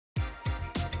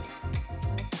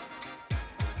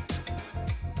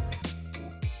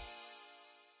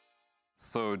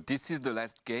So this is the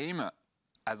last game.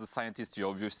 As a scientist, you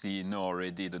obviously know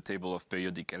already the table of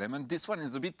periodic elements. This one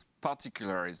is a bit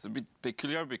particular. It's a bit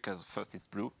peculiar because first it's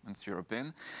blue, it's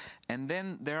European. And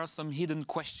then there are some hidden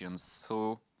questions.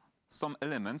 So some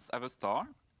elements have a star,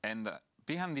 and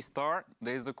behind the star,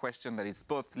 there is a question that is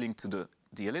both linked to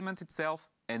the element itself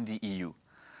and the EU.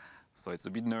 So it's a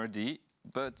bit nerdy,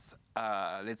 but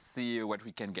let's see what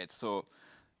we can get. So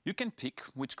you can pick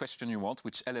which question you want,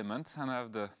 which element, and I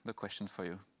have the question for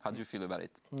you. How do you feel about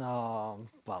it?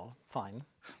 Well, fine.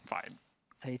 Fine.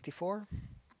 84?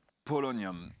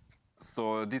 Polonium.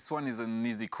 So this one is an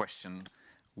easy question.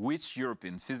 Which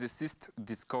European physicist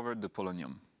discovered the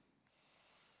polonium?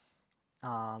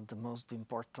 The most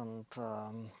important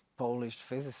Polish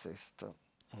physicist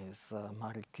is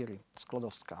Marie Curie,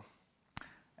 Skłodowska.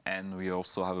 And we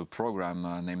also have a program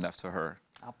named after her.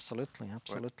 Absolutely,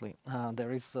 absolutely.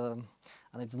 There is, and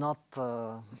it's not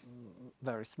a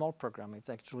very small program. It's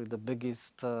actually the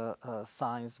biggest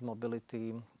science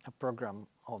mobility program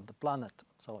on the planet.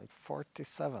 So it's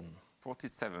 47.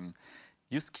 47.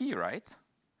 You ski, right?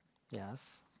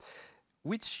 Yes.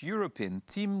 Which European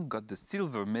team got the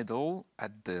silver medal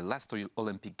at the last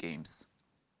Olympic Games?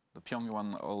 The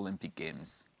Pyongyang Olympic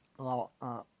Games. Well,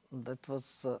 that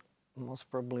was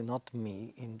most probably not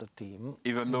me in the team.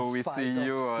 Even though we see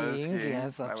you skiing.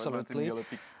 Yes, absolutely.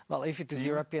 Well, if it is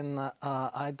European,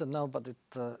 I don't know, but it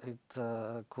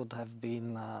could have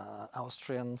been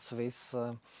Austrian, Swiss,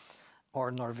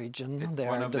 or Norwegian. It's they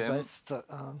one are of the them. best.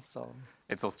 So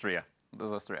it's Austria.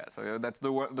 That's Austria. So that's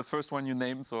the first one you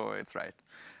named, so it's right.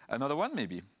 Another one,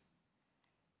 maybe?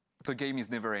 The game is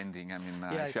never ending. I mean,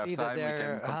 yeah, if you I see have time, that there we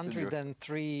can are continue.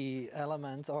 103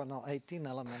 elements, or no, 18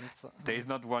 elements. There is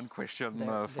not one question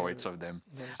for each of them.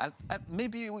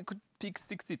 Maybe we could pick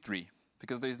 63,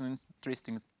 because there is an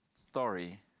interesting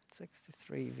story.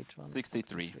 63, which one?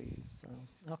 63. 63 is,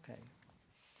 okay.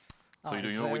 So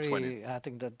you know which one? I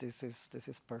think that this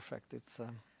is perfect. It's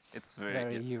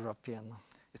very European.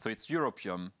 So it's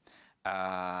europium.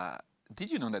 Did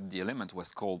you know that the element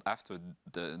was called after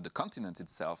the continent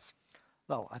itself?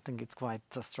 Well, I think it's quite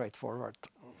straightforward.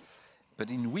 But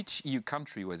in which EU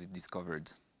country was it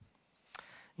discovered?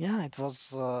 Yeah, it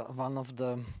was one of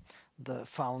the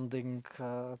founding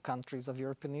countries of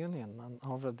European Union, and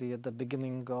already at the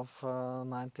beginning of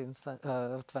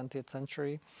 20th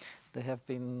century, they have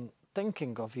been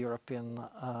thinking of European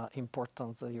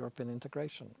importance, European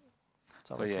integration.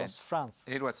 So it was France.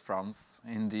 It was France,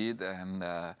 indeed, and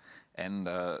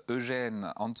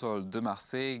Eugène Antoine de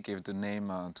Marsay gave the name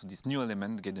to this new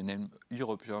element, gave the name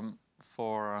europium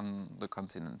for the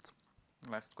continent.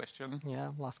 Last question.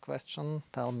 Yeah, last question.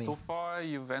 Tell me. So far,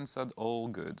 you've answered all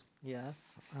good.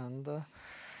 Yes, and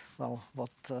well,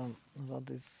 what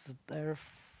is there?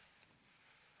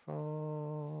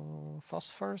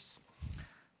 Phosphorus.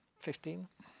 15.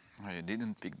 You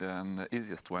didn't pick the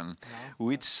easiest one. No.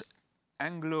 Which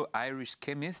Anglo-Irish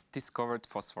chemist discovered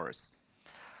phosphorus?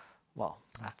 Well,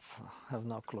 I have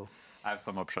no clue. I have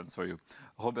some options for you.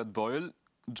 Robert Boyle,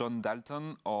 John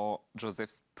Dalton, or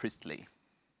Joseph Priestley?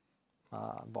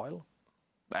 Boyle.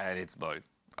 It's Boyle.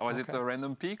 Was it a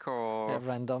random pick or? Yeah,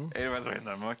 random. It was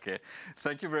random, okay.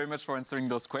 Thank you very much for answering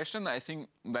those questions. I think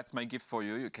that's my gift for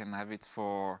you. You can have it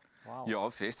for your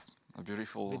office. A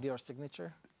beautiful... With your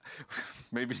signature?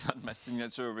 Maybe not my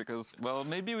signature because, well,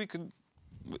 maybe we could...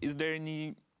 Is there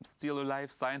any still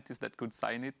alive scientist that could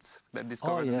sign it, that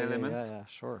discovered an element? Yeah,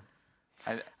 sure.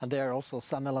 And there are also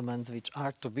some elements which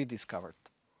are to be discovered.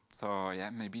 So,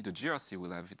 yeah, maybe the GRC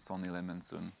will have its own element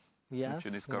soon. Yes, if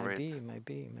you discover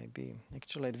maybe.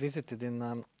 Actually, I visited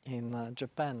in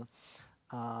Japan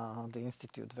the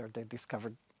institute where they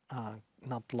discovered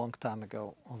not long time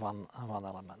ago one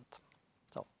element.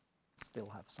 So, still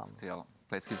have some. Still,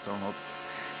 let's give some hope.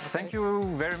 Thank you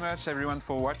very much, everyone,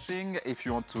 for watching. If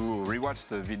you want to rewatch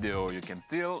the video, you can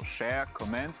still share,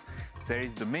 comment. There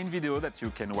is the main video that you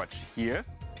can watch here.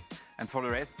 And for the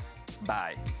rest,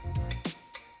 bye.